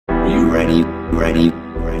variety,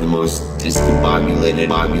 the most discombobulated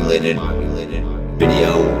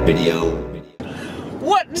video.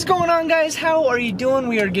 What is going on, guys? How are you doing?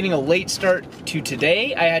 We are getting a late start to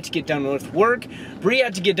today. I had to get done with work. Bree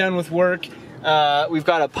had to get done with work. We've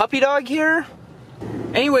got a puppy dog here.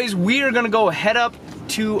 Anyways, we are gonna go head up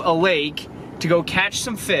to a lake to go catch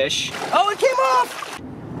some fish. Oh, it came off!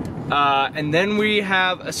 And then we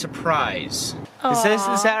have a surprise. Is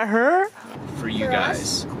that her? For you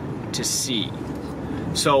guys to see.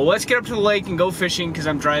 So let's get up to the lake and go fishing because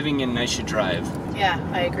I'm driving and I should drive. Yeah,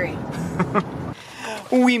 I agree.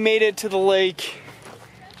 We made it to the lake.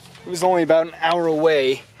 It was only about an hour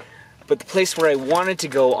away, but the place where I wanted to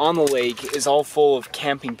go on the lake is all full of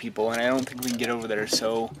camping people and I don't think we can get over there,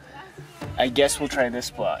 so I guess we'll try this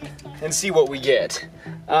spot and see what we get.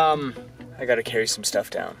 I gotta carry some stuff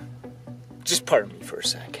down. Just pardon me for a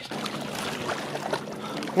sec.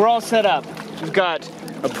 We're all set up. We've got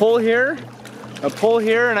a pole here,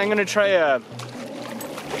 and I'm gonna try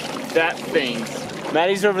that thing.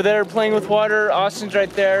 Maddie's over there playing with water. Austin's right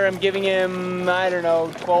there. I'm giving him, I don't know,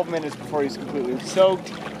 12 minutes before he's completely soaked.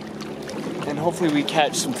 And hopefully we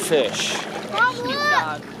catch some fish.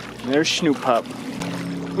 There's Snoop Pup.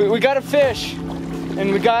 We got a fish, and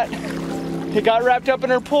it got wrapped up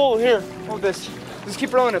in our pole. Here, hold this. Just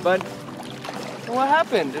keep rolling it, bud. And what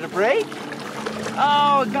happened? Did it break?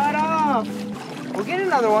 Oh, it got off. We'll get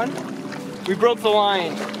another one. We broke the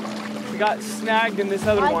line. We got snagged in this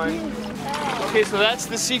other one. Okay, so that's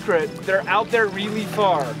the secret. They're out there really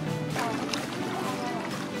far.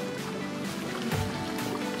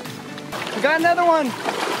 We got another one.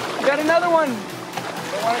 We got another one.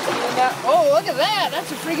 Oh, look at that.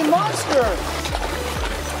 That's a freaking monster.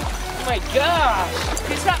 Oh my gosh.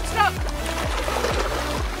 Okay, stop.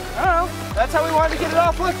 I don't know. That's how we wanted to get it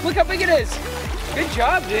off. Look how big it is. Good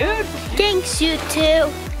job, dude. Thanks, you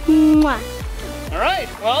too. Mwah. All right,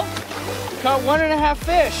 well, caught 1.5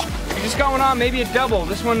 fish. We just got one on, maybe a double.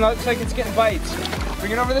 This one looks like it's getting bites.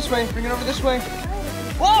 Bring it over this way, bring it over this way.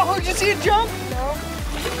 Whoa, did you see it jump? No.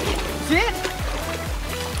 See it?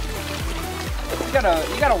 You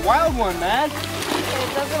got a wild one, man.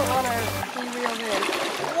 It doesn't want to be reeled in.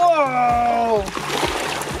 Whoa!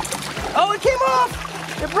 Oh, it came off!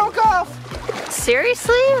 It broke off!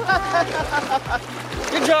 Seriously?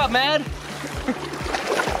 Good job, Mad.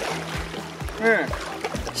 Here.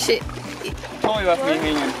 Shit. Totally left me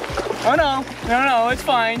hanging. Oh no, it's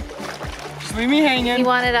fine. Just leave me hanging. He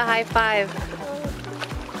wanted a high five.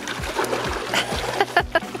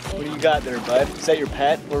 What do you got there, bud? Is that your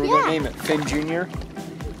pet? What are we gonna name it? Finn Jr.?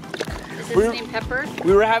 Is his name Pepper?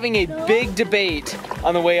 We were having a big debate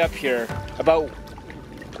on the way up here about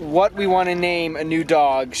what we want to name a new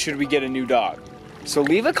dog should we get a new dog. So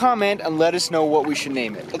leave a comment and let us know what we should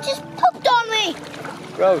name it. It just pooped on me!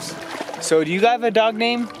 Gross. So do you guys have a dog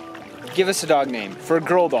name? Give us a dog name for a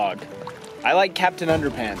girl dog. I like Captain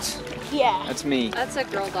Underpants. Yeah. That's me. That's a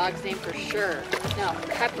girl dog's name for sure. No,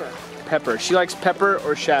 Pepper. Pepper. She likes Pepper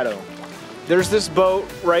or Shadow. There's this boat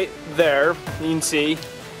right there, you can see,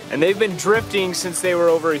 and they've been drifting since they were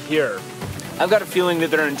over here. I've got a feeling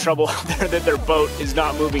that they're in trouble out there, that their boat is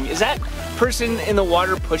not moving. Is that person in the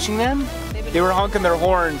water pushing them? They were honking their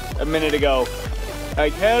horn a minute ago.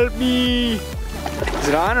 Like, help me. Is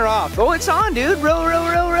it on or off? Oh, it's on, dude.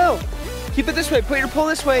 Row. Keep it this way. Put your pole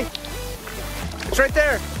this way. It's right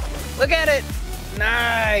there. Look at it.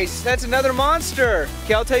 Nice. That's another monster.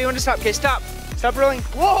 Okay, I'll tell you when to stop. Okay, stop. Stop rolling.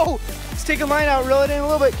 Whoa. Let's take a line out, reel it in a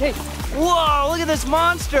little bit. Okay. Whoa, look at this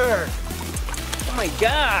monster. Oh my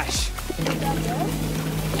gosh.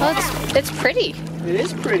 Well, it's pretty. It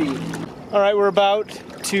is pretty. All right, we're about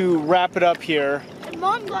to wrap it up here.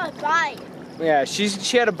 Mom got a bite. Yeah, she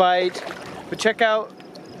had a bite, but check out,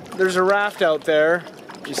 there's a raft out there.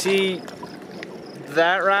 You see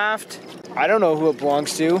that raft? I don't know who it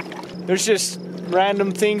belongs to. There's just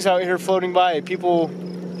random things out here floating by. People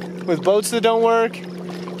with boats that don't work,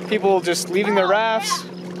 people just leaving their rafts.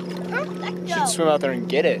 Should swim out there and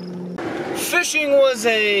get it. Fishing was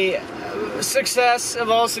a success of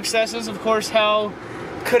all successes. Of course, how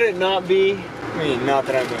could it not be? I mean, not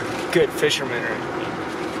that I'm a good fisherman or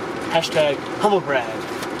hashtag humble brag.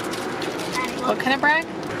 What kind of brag?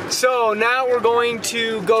 So now we're going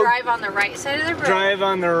to go Drive on the right side of the road. drive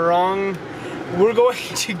on the wrong. We're going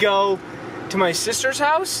to go to my sister's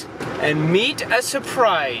house and meet a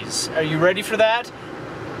surprise. Are you ready for that?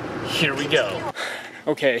 Here we go.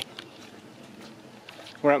 Okay.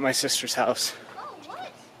 We're at my sister's house.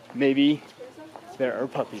 Maybe there are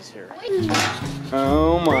puppies here.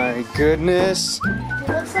 Oh my goodness. It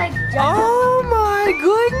looks like Oh my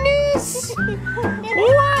goodness.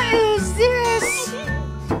 What is this?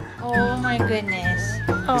 Oh my my goodness.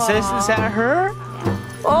 Is that her?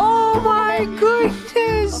 Oh my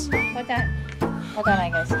goodness! Hold on, I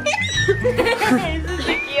guess. Isn't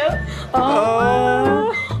it cute?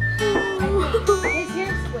 Oh. His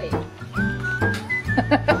hair's sweet.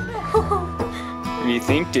 What do you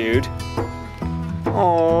think, dude?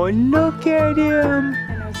 Oh, look at him.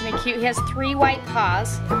 I know, isn't it cute? He has 3 white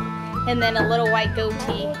paws and then a little white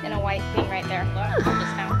goatee and a white thing right there.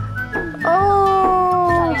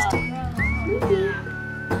 Oh.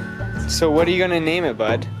 So what are you gonna name it,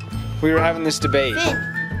 bud? We were having this debate. Finn.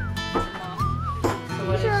 So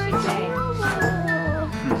what did she say?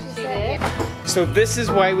 She did? So this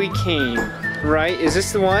is why we came, right? Is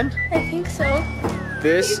this the one? I think so.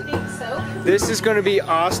 This You think so? this is gonna be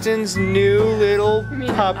Austin's new little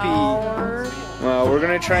puppy. Well, we're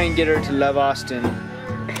gonna try and get her to love Austin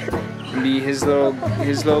and be his little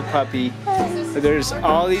puppy. But there's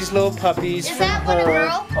all these little puppies Is from that one a her.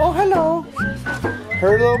 girl? Oh, hello.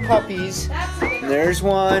 Her little puppies. There's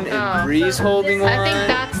one, and Bree's holding one. I think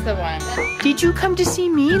that's the one. Did you come to see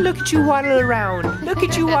me? Look at you waddle around. Look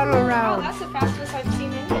at you waddle around. That's the fastest I've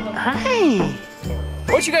seen any of them. Hi.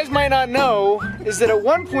 What you guys might not know is that at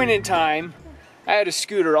one point in time, I had a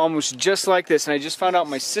scooter almost just like this, and I just found out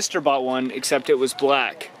my sister bought one, except it was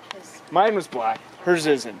black. Mine was black. Hers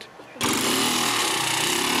isn't.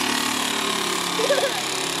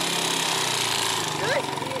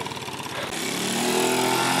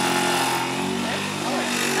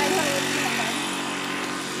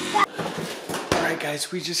 Alright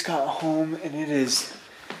guys, we just got home and it's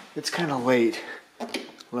kind of late.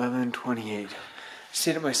 11:28.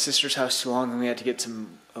 Stayed at my sister's house too long and we had to get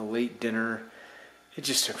a late dinner. It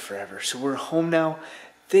just took forever. So we're home now.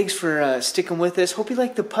 Thanks for sticking with us. Hope you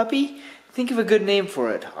like the puppy. Think of a good name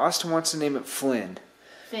for it. Austin wants to name it Flynn.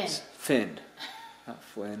 Finn. Not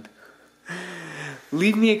Flynn.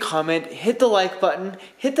 Leave me a comment. Hit the like button.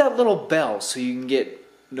 Hit that little bell so you can get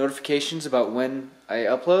notifications about when I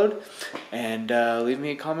upload. And leave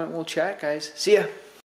me a comment. We'll chat, guys. See ya.